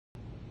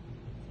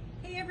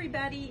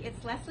everybody,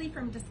 it's Leslie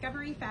from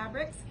Discovery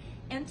Fabrics,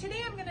 and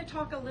today I'm going to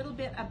talk a little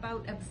bit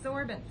about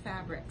absorbent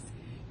fabrics.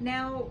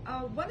 Now,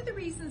 one of the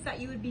reasons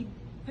that you would be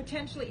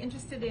potentially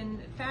interested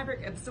in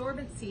fabric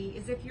absorbency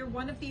is if you're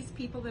one of these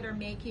people that are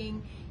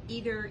making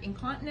either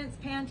incontinence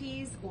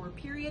panties or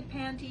period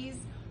panties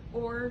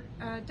or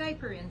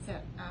diaper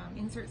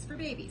inserts for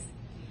babies.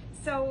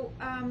 So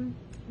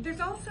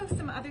there's also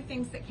some other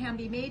things that can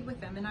be made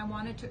with them, and I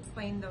wanted to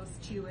explain those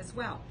to you as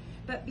well.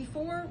 But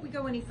before we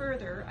go any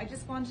further, I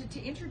just wanted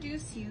to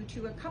introduce you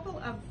to a couple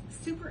of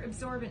super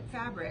absorbent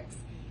fabrics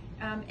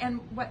and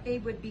what they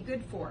would be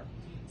good for.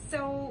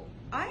 So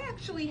I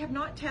actually have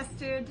not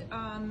tested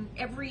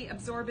every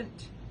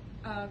absorbent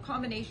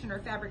combination or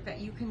fabric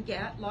that you can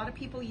get. A lot of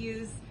people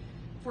use,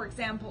 for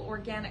example,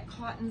 organic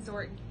cottons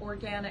or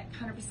organic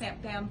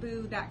 100%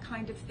 bamboo, that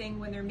kind of thing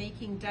when they're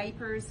making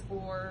diapers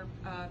or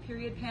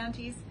period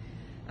panties.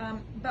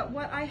 But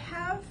what I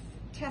have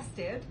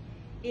tested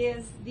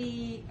is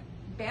the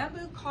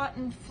bamboo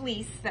cotton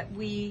fleece that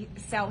we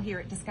sell here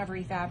at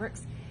Discovery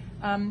Fabrics.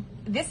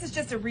 This is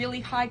just a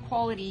really high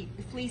quality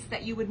fleece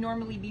that you would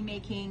normally be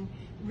making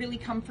really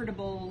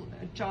comfortable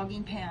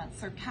jogging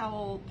pants or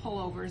cowl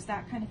pullovers,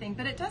 that kind of thing.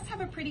 But it does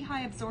have a pretty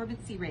high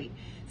absorbency rate.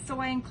 So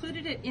I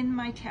included it in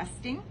my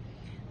testing.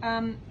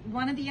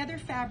 One of the other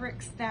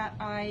fabrics that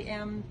I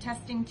am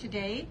testing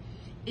today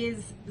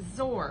is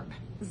Zorb.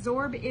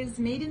 Zorb is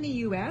made in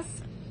the US.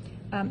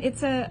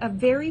 It's a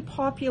very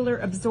popular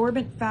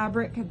absorbent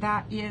fabric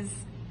that is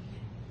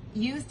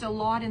used a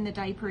lot in the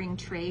diapering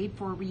trade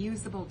for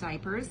reusable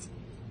diapers.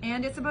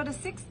 And it's about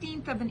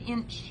 1/16 of an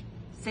inch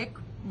thick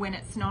when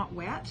it's not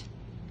wet.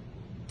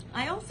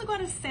 I also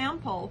got a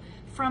sample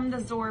from the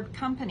Zorb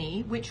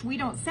company, which we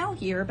don't sell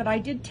here, but I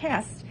did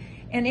test,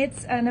 and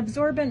it's an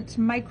absorbent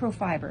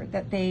microfiber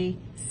that they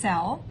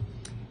sell.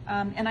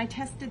 And I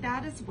tested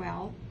that as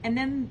well. And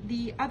then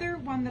the other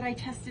one that I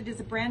tested is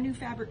a brand new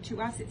fabric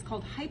to us. It's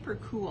called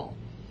Hypercool.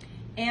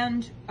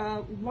 And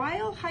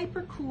while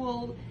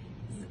Hypercool,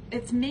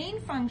 its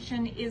main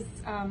function is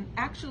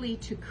actually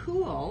to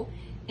cool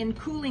in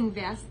cooling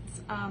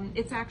vests,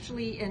 it's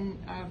actually in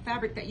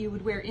fabric that you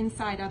would wear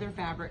inside other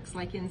fabrics,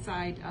 like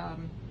inside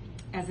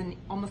as an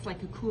almost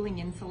like a cooling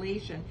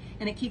insulation,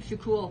 and it keeps you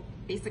cool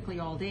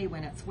basically all day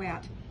when it's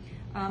wet.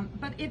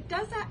 But it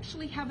does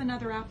actually have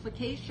another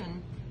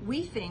application,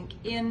 we think,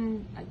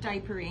 in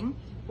diapering,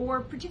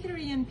 or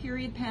particularly in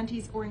period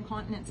panties or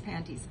incontinence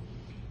panties.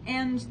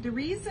 And the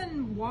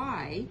reason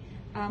why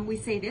we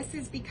say this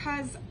is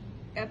because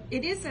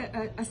it is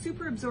a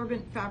super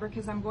absorbent fabric,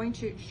 as I'm going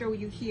to show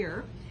you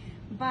here.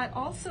 But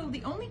also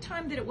the only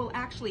time that it will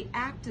actually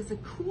act as a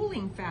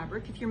cooling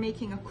fabric, if you're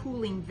making a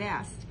cooling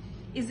vest,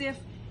 is if,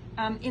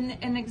 in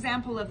an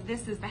example of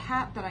this is the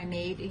hat that I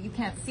made. You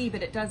can't see,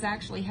 but it does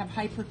actually have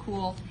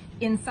Hypercool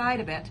inside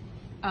of it.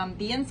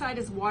 The inside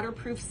is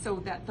waterproof so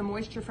that the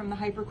moisture from the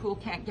Hypercool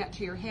can't get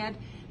to your head.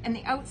 And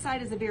the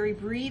outside is a very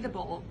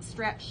breathable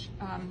stretch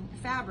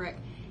fabric.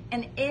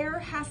 And air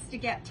has to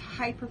get to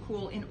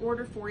Hypercool in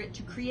order for it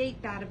to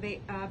create that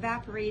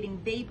evaporating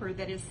vapor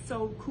that is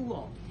so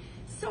cool.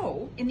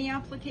 So in the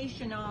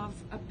application of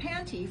a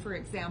panty, for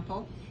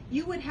example,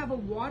 you would have a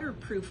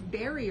waterproof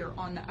barrier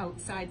on the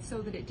outside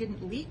so that it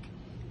didn't leak.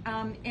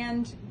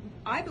 And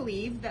I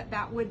believe that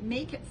that would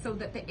make it so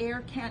that the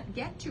air can't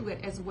get to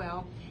it as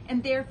well,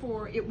 and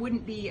therefore it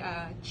wouldn't be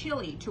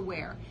chilly to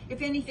wear.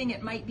 If anything,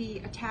 it might be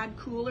a tad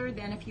cooler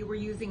than if you were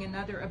using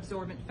another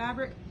absorbent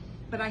fabric,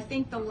 but I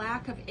think the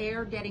lack of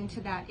air getting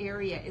to that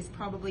area is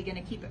probably going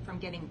to keep it from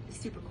getting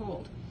super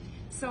cold.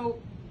 So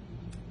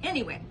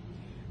anyway,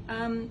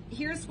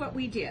 here's what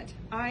we did.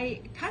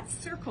 I cut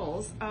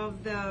circles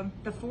of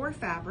the 4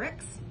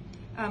 fabrics.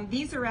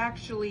 These are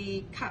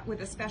actually cut with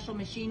a special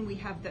machine we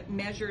have that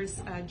measures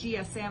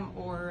GSM,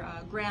 or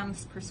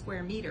grams per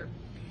square meter.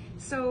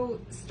 So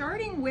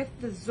starting with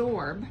the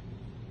Zorb,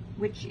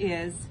 which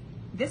is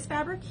this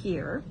fabric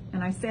here,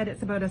 and I said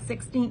it's about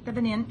 1/16 of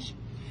an inch,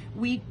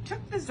 we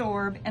took the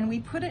Zorb and we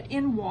put it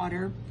in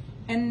water,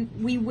 and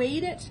we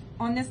weighed it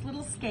on this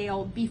little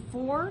scale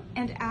before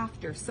and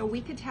after, so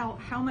we could tell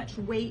how much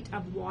weight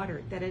of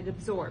water that it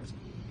absorbed.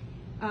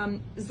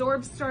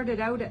 Zorb started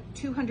out at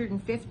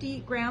 250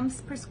 grams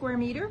per square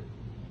meter,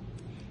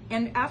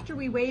 and after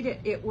we weighed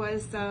it, it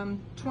was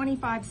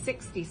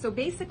 2560, so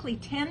basically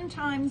 10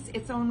 times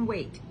its own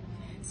weight.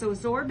 So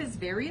Zorb is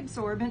very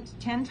absorbent,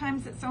 10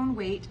 times its own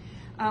weight.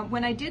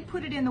 When I did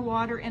put it in the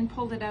water and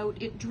pulled it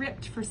out, it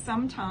dripped for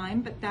some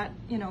time, but that,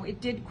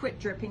 it did quit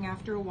dripping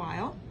after a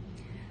while.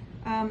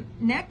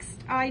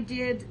 Next, I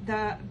did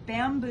the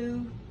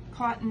bamboo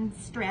cotton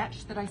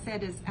stretch that I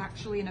said is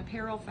actually an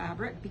apparel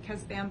fabric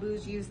because bamboo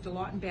is used a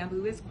lot and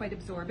bamboo is quite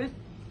absorbent.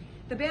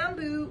 The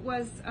bamboo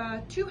was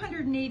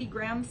 280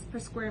 grams per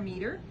square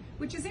meter,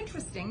 which is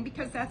interesting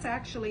because that's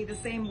actually the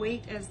same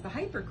weight as the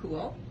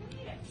Hypercool,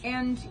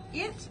 and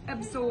it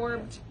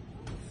absorbed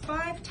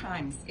 5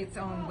 times its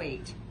own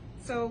weight.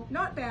 So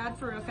not bad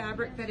for a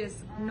fabric that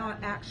is not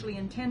actually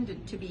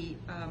intended to be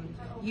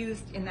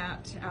used in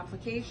that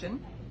application.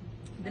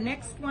 The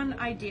next one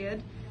I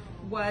did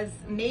was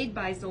made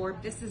by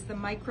Zorb. This is the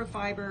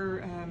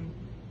microfiber,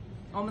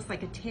 almost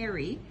like a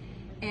terry,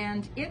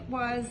 and it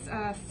was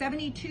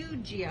 72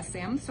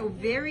 GSM, so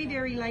very,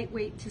 very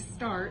lightweight to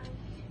start,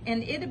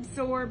 and it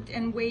absorbed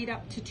and weighed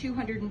up to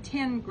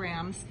 210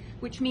 grams,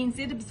 which means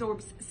it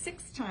absorbs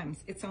 6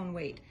 times its own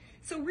weight.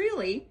 So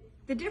really,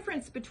 the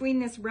difference between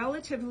this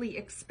relatively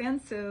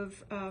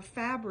expensive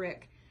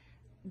fabric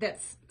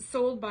that's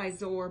sold by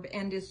Zorb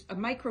and is a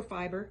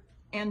microfiber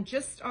and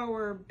just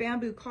our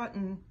bamboo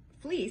cotton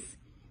fleece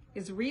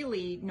is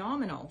really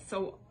nominal.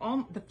 So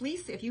the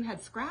fleece, if you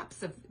had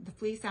scraps of the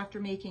fleece after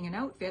making an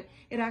outfit,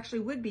 it actually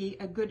would be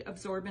a good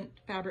absorbent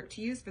fabric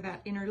to use for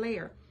that inner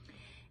layer.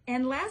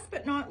 And last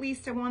but not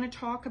least, I want to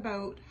talk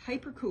about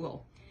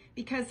Hypercool,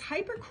 because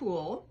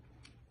Hypercool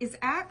is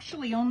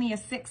actually only a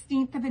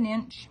 1/16 of an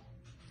inch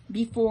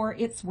before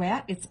it's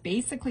wet. It's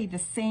basically the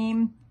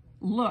same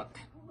look,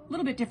 a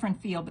little bit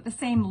different feel, but the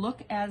same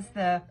look as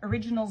the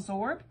original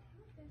Zorb.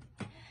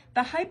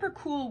 The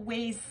Hypercool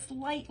weighs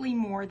slightly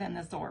more than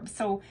the Zorb.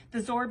 So the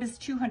Zorb is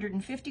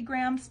 250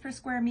 grams per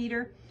square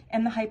meter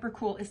and the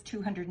Hypercool is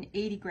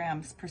 280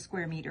 grams per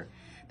square meter.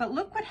 But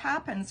look what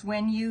happens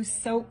when you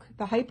soak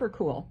the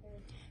Hypercool.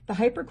 The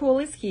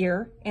Hypercool is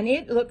here and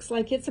it looks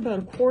like it's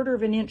about 1/4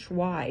 of an inch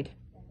wide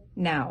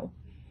now.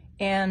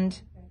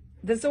 And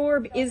the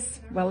Zorb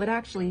is, well, it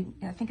actually,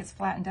 I think it's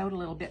flattened out a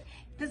little bit.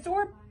 The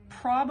Zorb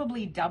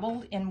probably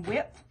doubled in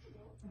width,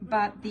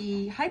 but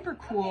the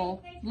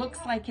Hypercool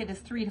looks like it is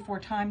 3 to 4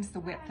 times the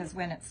width as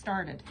when it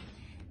started.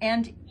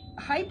 And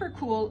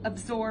Hypercool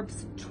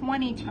absorbs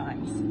 20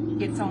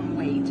 times its own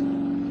weight.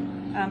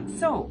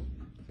 So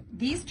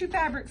these two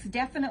fabrics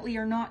definitely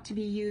are not to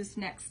be used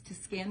next to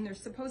skin. They're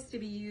supposed to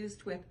be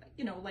used with,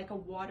 you know, like a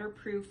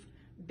waterproof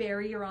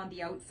barrier on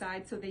the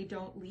outside so they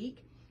don't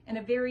leak, and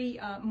a very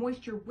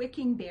moisture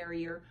wicking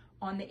barrier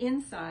on the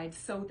inside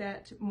so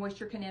that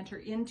moisture can enter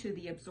into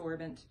the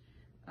absorbent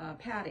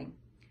padding.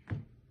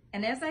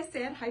 And as I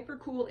said,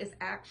 Hypercool is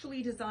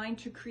actually designed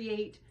to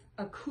create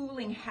a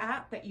cooling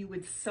hat that you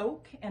would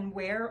soak and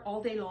wear all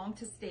day long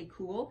to stay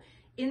cool.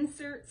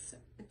 Inserts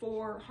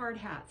for hard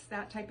hats,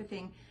 that type of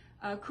thing.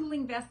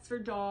 Cooling vests for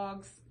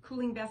dogs,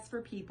 cooling vests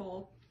for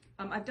people.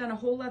 I've done a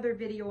whole other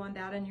video on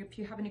that, and if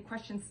you have any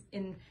questions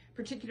in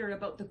particular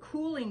about the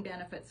cooling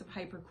benefits of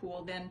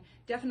Hypercool, then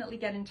definitely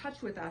get in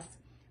touch with us.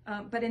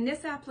 But in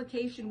this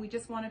application, we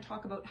just want to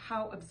talk about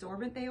how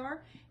absorbent they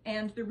are,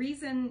 and the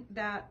reason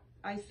that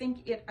I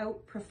think it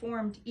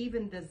outperformed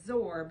even the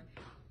Zorb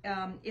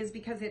is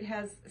because it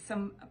has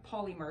some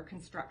polymer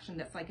construction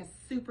that's like a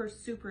super,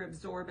 super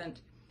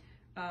absorbent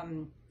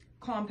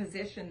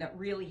composition that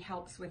really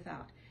helps with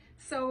that.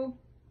 So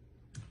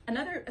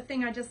another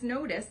thing I just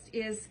noticed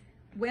is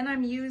when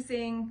I'm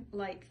using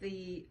like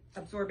the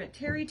absorbent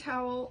terry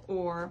towel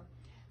or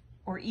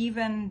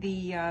even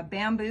the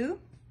bamboo,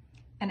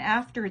 and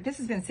after this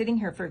has been sitting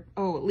here for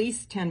at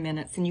least 10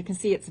 minutes, and you can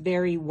see it's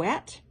very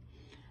wet.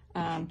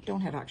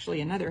 Don't have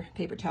actually another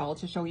paper towel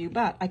to show you,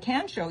 but I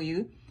can show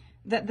you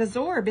that the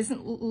Zorb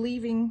isn't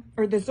leaving,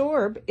 or the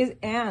Zorb is,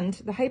 and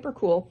the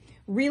Hypercool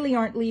really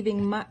aren't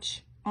leaving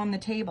much on the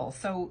table.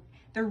 So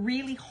they're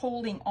really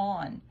holding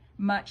on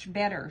much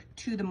better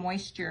to the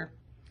moisture.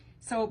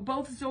 So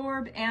both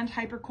Zorb and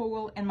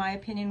Hypercool, in my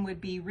opinion,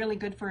 would be really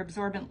good for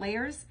absorbent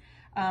layers.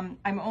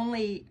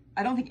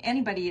 I don't think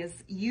anybody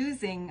is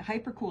using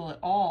Hypercool at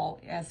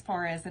all as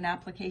far as an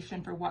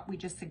application for what we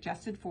just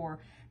suggested for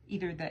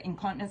either the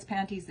incontinence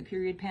panties, the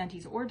period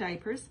panties, or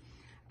diapers.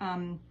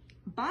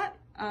 But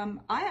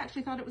I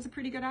actually thought it was a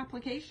pretty good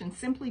application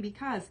simply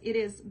because it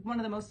is one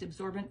of the most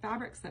absorbent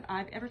fabrics that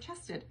I've ever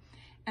tested.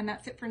 And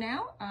that's it for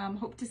now.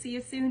 Hope to see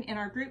you soon in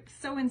our group,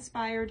 So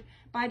Inspired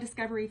by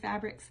Discovery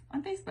Fabrics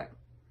on Facebook.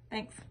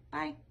 Thanks.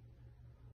 Bye.